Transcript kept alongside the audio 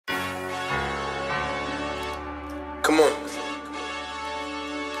Come on.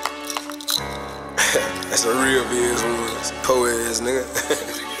 That's a real biz ones. Po-ass nigga.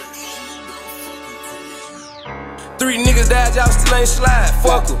 3 niggas died, y'all still ain't slide.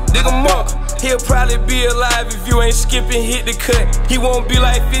 Fuck em, dig 'em up. He'll probably be alive if you ain't skipping, hit the cut. He won't be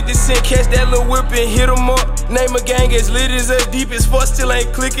like 50 Cent, catch that little whip and hit 'em up. Name a gang as lit as deep as fuck, still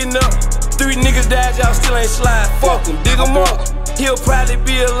ain't clicking up. 3 niggas died, y'all still ain't slide. Fuck em, dig 'em up. He'll probably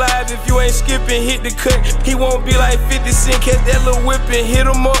be alive if you ain't skipping, hit the cut. He won't be like 50 Cent, catch that little whip and hit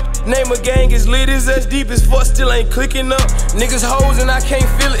 'em up. Name a gang as lit as deep as fuck, still ain't clicking up. Niggas hoes and I can't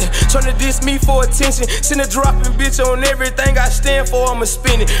feel it, tryna diss me for attention. Send a dropping bitch on everything I stand for, I'ma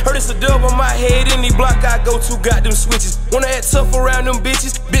spin it. Heard it's a dub on my head, any block I go to got them switches. Wanna act tough around them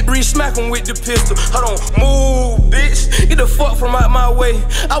bitches, Big Bree smack 'em with the pistol. Hold on, move bitch, get the fuck from out my way.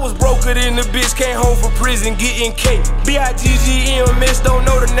 I was broker than the bitch, came home from prison getting cake. B-I-G-G-M-S, don't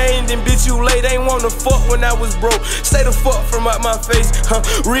know the name, then bitch you late. Ain't wanna fuck when I was broke, stay the fuck from out my face.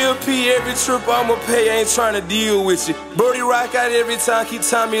 Real P, every trip I'ma pay, ain't tryna deal with you. Brody rock out every time, keep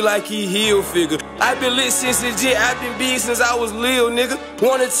telling me like he heel figure. I been lit since legit, I been big since I was lil, nigga.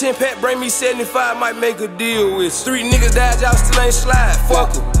 1 to 10 pack, bring me 75, might make a deal with you. 3 niggas died, y'all still ain't slide.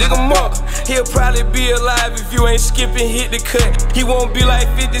 Fuck em, dig 'em up. He'll probably be alive if you ain't skipping, hit the cut. He won't be like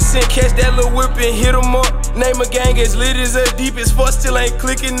 50 Cent, catch that little whip and hit 'em up. Name a gang as lit as deep as fuck, still ain't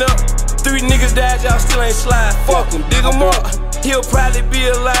clicking up. 3 niggas died, y'all still ain't slide. Fuck em, dig 'em up. He'll probably be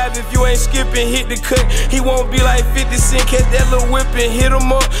alive if you ain't skipping, hit the cut. He won't be like 50 Cent, catch that little whip and hit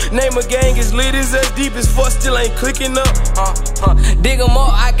 'em up. Name a gang as lit as deep as fuck, still ain't clicking up. Dig 'em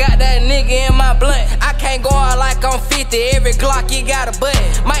up, I got that nigga in my blunt. I can't go out like I'm 50, every Glock you got a button.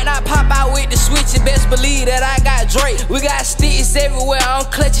 Might not pop out with the switch, you best believe that I got Drake. We got sticks everywhere, I'm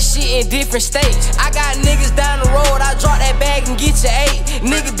clutching shit in different states. I got niggas down the road, I drop that bag and get you 8.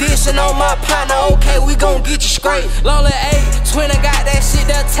 Nigga dishing on my partner, okay, we gon' get you straight. Lonely 8, Twinner got that shit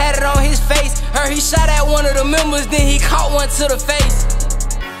there tatted on his face. Heard he shot at one of the members, then he caught one to the face.